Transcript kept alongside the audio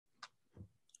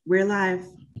We're live.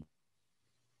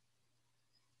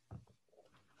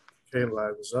 Okay,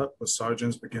 live is up. Will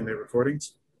sergeants begin their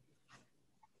recordings?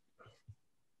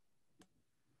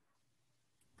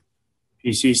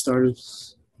 PC started.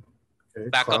 Okay,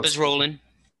 Backup is rolling.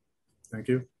 Thank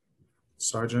you.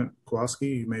 Sergeant Kowalski,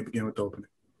 you may begin with the opening.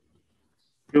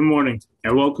 Good morning,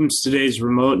 and welcome to today's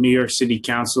remote New York City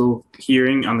Council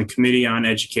hearing on the Committee on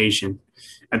Education.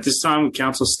 At this time, would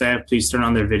council staff please turn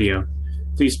on their video.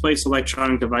 Please place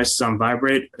electronic devices on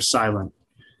vibrate or silent.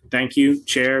 Thank you.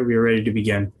 Chair, we are ready to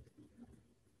begin.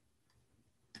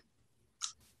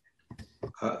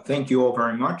 Thank you all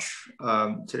very much.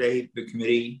 Today, the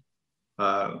committee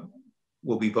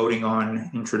will be voting on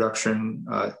Introduction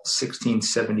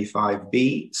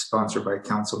 1675B, sponsored by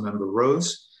Councilmember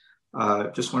Rose.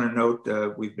 Just want to note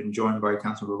we've been joined by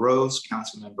Councilmember Rose,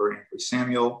 Councilmember Anthony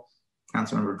Samuel,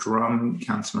 Councilmember Drum,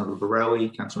 Councilmember Borelli,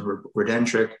 Councilmember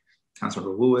Rodenchik,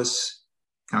 Councilmember Lewis,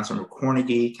 Councilmember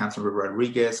Cornegie, Councilmember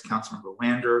Rodriguez, Councilmember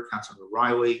Lander, Councilmember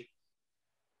Riley,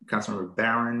 Councilmember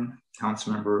Barron,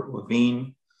 Councilmember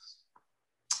Levine,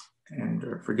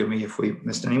 and forgive me if we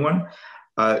missed anyone.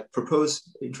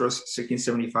 Proposed Intro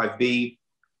 1675B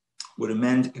would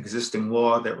amend existing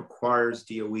law that requires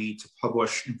DOE to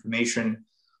publish information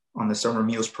on the summer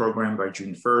meals program by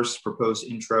June 1st. Proposed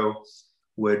intro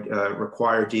would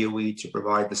require DOE to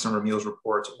provide the summer meals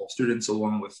report to all students,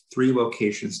 along with 3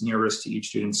 locations nearest to each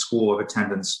student's school of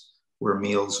attendance where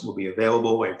meals will be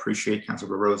available. I appreciate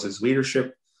Councilor Rose's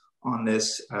leadership on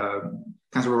this.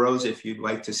 Councilor Rose, if you'd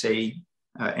like to say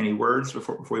any words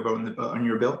before we vote on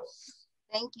your bill.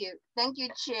 Thank you,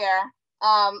 Chair.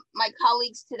 My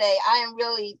colleagues today, I am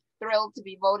really thrilled to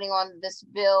be voting on this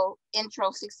bill, Intro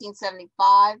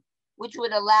 1675, which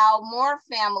would allow more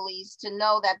families to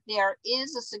know that there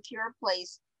is a secure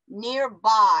place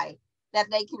nearby that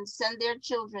they can send their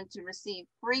children to receive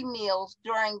free meals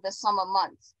during the summer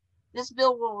months. This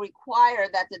bill will require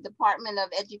that the Department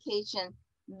of Education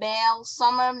mail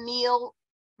summer meal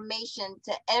information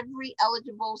to every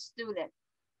eligible student.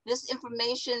 This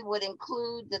information would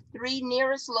include the 3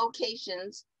 nearest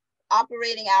locations,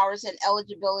 operating hours, and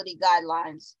eligibility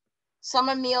guidelines.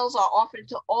 Summer meals are offered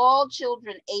to all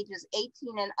children ages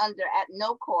 18 and under at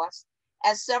no cost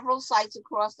at several sites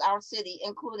across our city,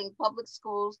 including public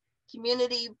schools,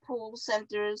 community pool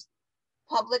centers,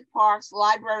 public parks,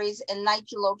 libraries, and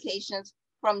nature locations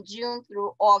from June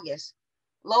through August.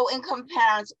 Low-income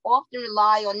parents often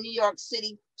rely on New York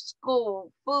City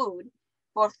school food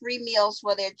for free meals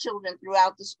for their children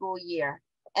throughout the school year.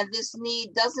 And this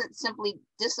need doesn't simply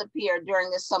disappear during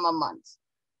the summer months.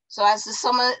 So as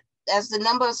the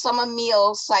number of summer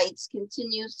meal sites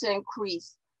continues to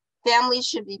increase, families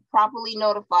should be properly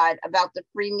notified about the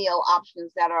free meal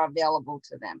options that are available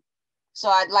to them. So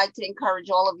I'd like to encourage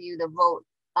all of you to vote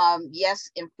yes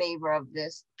in favor of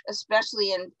this,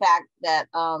 especially in fact that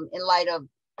in light of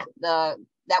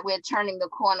that we're turning the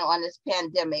corner on this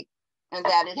pandemic and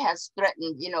that it has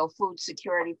threatened, food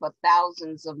security for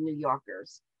thousands of New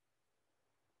Yorkers.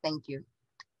 Thank you.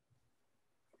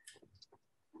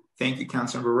 Thank you,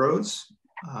 Councilmember Rose.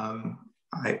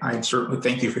 I certainly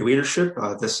thank you for your leadership.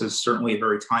 This is certainly a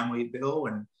very timely bill,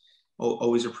 and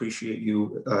always appreciate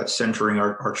you centering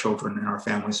our children and our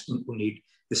families who need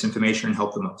this information and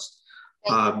help the most.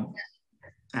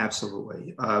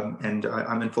 Absolutely. And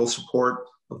I'm in full support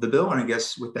of the bill. And I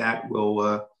guess with that,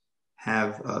 we'll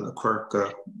have the clerk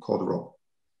call the roll.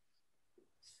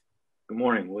 Good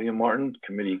morning, William Martin,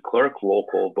 committee clerk, roll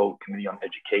call vote, Committee on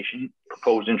Education,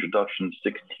 proposed introduction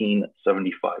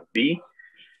 1675B,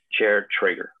 Chair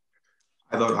Traeger.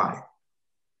 I vote aye.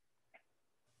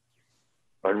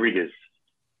 Rodriguez.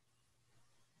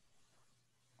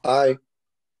 Aye.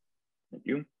 Thank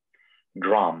you.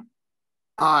 Drum.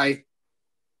 Aye.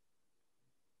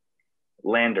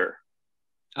 Lander.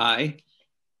 Aye.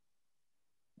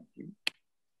 Thank you.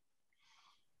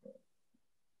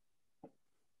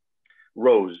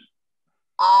 Rose.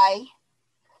 Aye.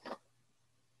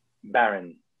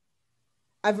 Barron.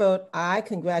 I vote aye.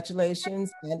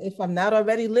 Congratulations. And if I'm not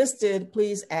already listed,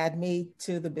 please add me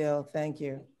to the bill. Thank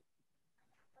you.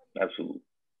 Absolutely.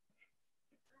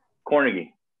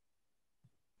 Cornegie.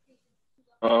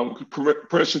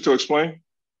 Permission to explain?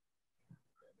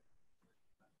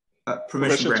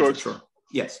 Permission granted, sure.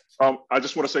 Yes. I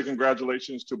just want to say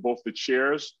congratulations to both the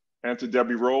chairs and to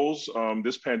Debbie Rose.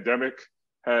 This pandemic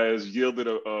has yielded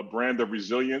a brand of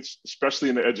resilience, especially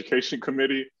in the Education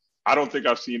Committee. I don't think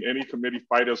I've seen any committee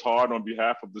fight as hard on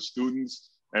behalf of the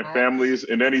students and families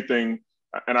in anything.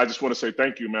 And I just want to say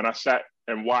thank you, man. I sat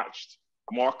and watched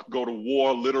Mark go to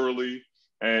war literally,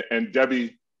 and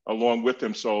Debbie along with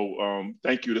him. So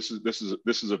thank you. This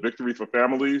is a victory for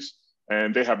families,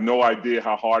 and they have no idea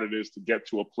how hard it is to get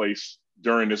to a place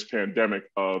during this pandemic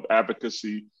of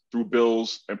advocacy through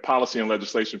bills and policy and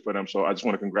legislation for them. So I just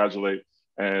want to congratulate.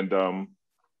 And I'm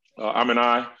an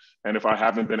aye. And if I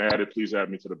haven't been added, please add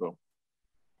me to the bill.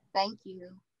 Thank you.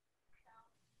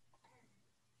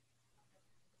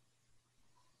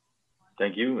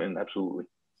 Thank you, and absolutely.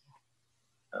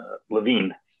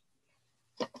 Levine.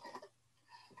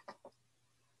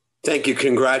 Thank you.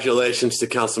 Congratulations to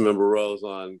Councilmember Rose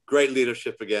on great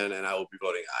leadership again, and I will be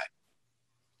voting aye.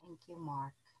 Thank you,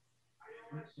 Mark.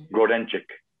 Grodenchik.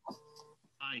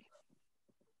 Aye.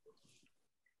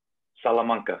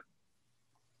 Salamanca.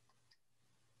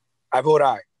 I vote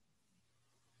aye.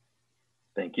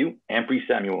 Thank you. Ampry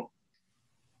Samuel.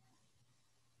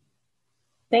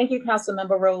 Thank you,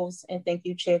 Councilmember Rose, and thank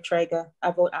you, Chair Traeger.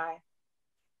 I vote aye.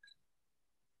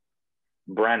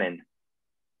 Brannon.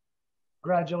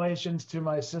 Congratulations to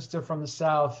my sister from the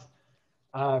South.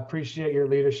 I appreciate your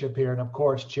leadership here. And of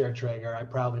course, Chair Traeger, I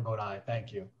proudly vote aye.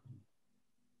 Thank you.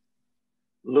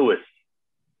 Lewis.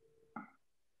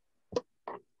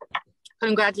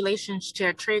 Congratulations,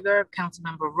 Chair Traeger,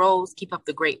 Councilmember Rose. Keep up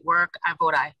the great work. I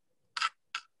vote aye.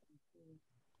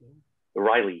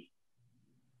 Riley.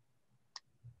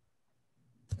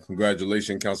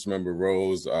 Congratulations, Councilmember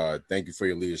Rose. Thank you for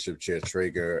your leadership, Chair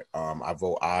Traeger. I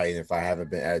vote aye, and if I haven't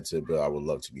been added to the bill, I would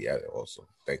love to be added also.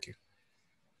 Thank you.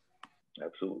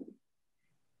 Absolutely.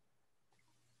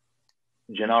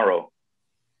 Gennaro.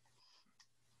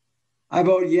 I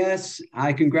vote yes.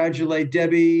 I congratulate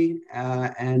Debbie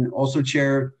and also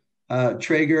Chair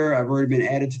Traeger. I've already been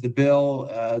added to the bill.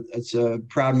 It's a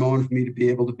proud moment for me to be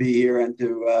able to be here and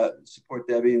to support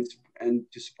Debbie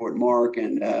and to support Mark.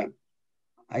 And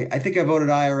I think I voted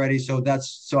aye already, so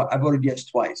I voted yes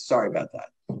twice. Sorry about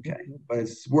that. Okay, but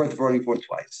it's worth voting for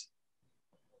twice.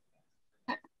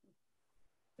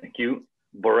 Thank you.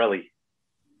 Borelli.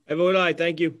 I vote aye.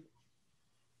 Thank you.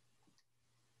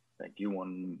 Thank you.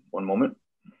 One moment.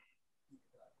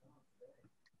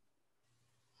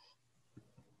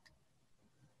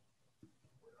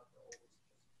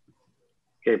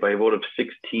 Okay, by a vote of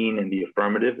 16 in the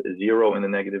affirmative, 0 in the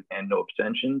negative, and no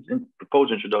abstentions, and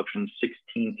proposed introduction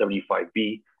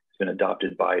 1675B has been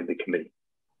adopted by the committee.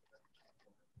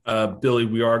 Billy,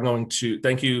 we are going to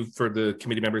thank you for the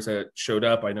committee members that showed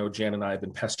up. I know Jan and I have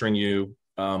been pestering you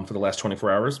for the last 24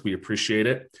 hours. We appreciate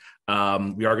it. We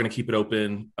are going to keep it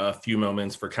open a few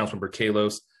moments for Councilmember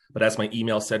Kalos, but as my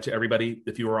email said to everybody,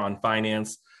 if you are on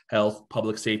finance, health,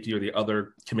 public safety, or the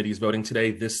other committees voting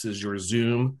today, this is your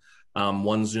Zoom.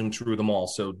 One Zoom through them all.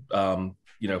 So,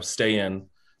 stay in.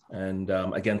 And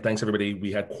again, thanks everybody.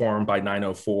 We had quorum by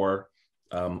 9:04,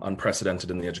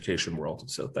 unprecedented in the education world.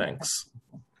 So thanks.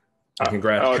 And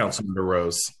congrats, Councilmember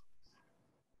Rose.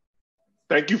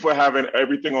 Thank you for having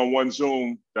everything on one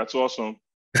Zoom. That's awesome.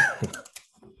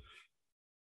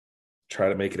 Try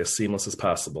to make it as seamless as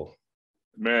possible.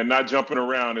 Man, not jumping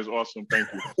around is awesome. Thank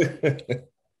you.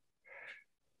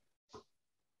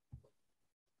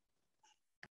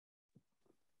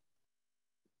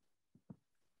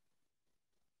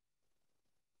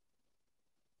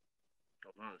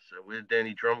 So where did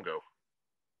Danny Drum go?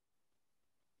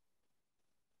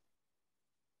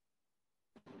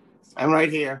 I'm right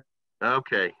here.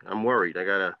 Okay, I'm worried.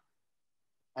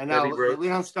 I know we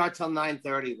don't start till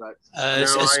 9:30, but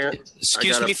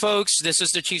excuse me, folks. This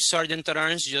is the Chief Sergeant at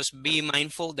Arms. Just be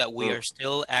mindful that we are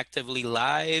still actively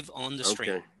live on the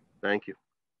stream. Okay, thank you.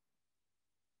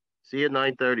 See you at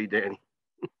 9:30, Danny.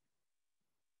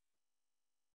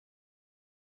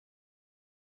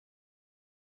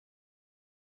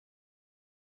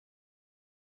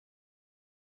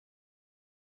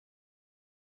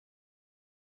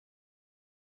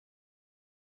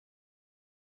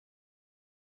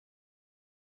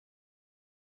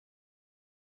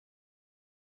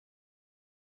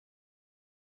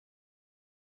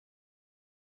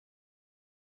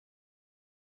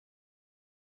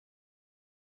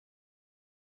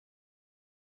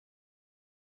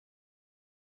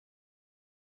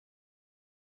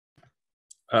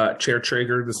 Chair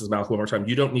Traeger, this is Malcolm one more time.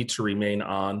 You don't need to remain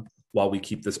on while we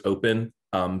keep this open.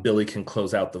 Billy can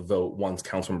close out the vote once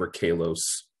Councilmember Kalos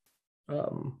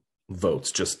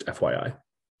votes, just FYI.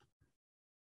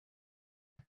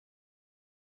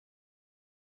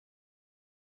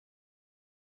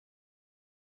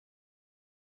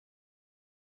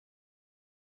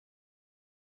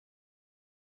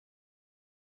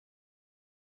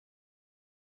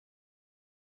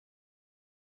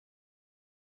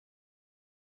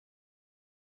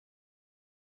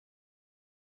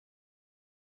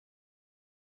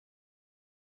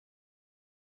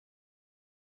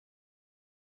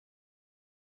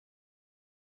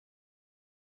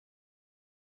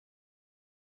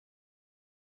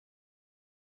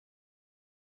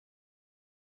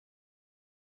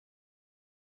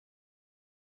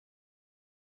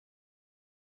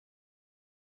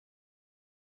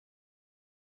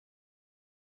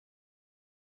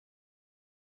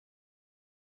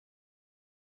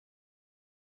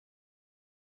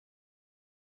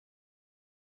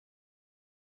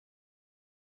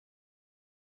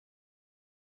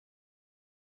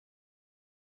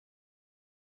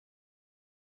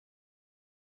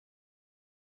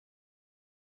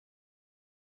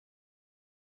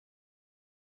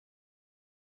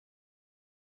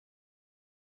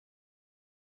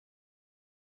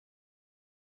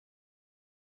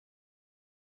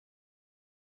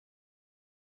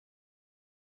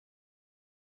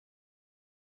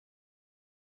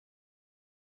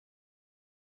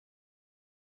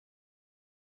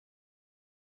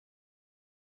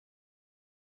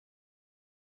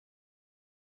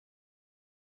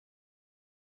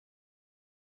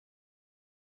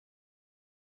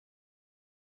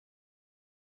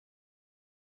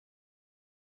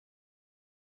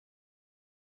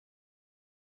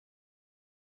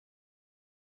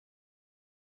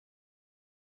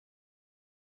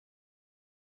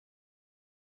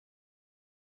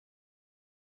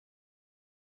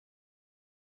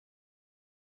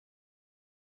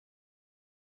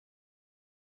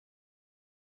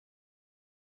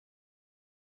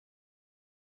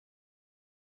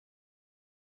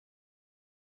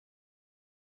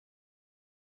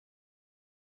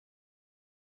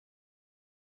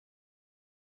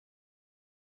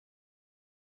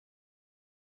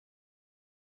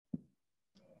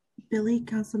 Billy,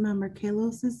 Councilmember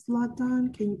Kalos is logged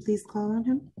on. Can you please call on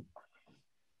him?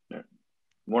 Good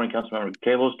morning, Councilmember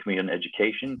Kalos, Committee on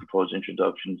Education, proposed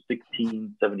introduction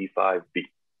 1675B. I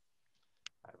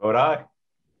vote aye.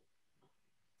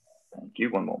 Thank you.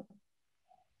 One moment.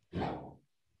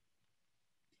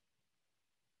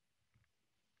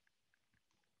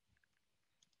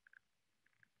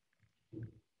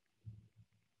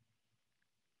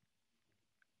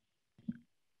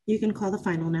 You can call the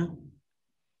final now.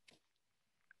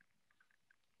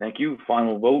 Thank you.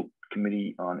 Final vote,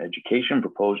 Committee on Education,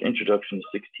 proposed introduction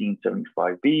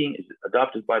 1675B is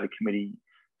adopted by the committee,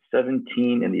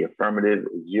 17 in the affirmative,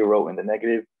 0 in the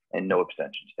negative, and no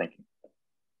abstentions. Thank you.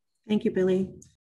 Thank you, Billy.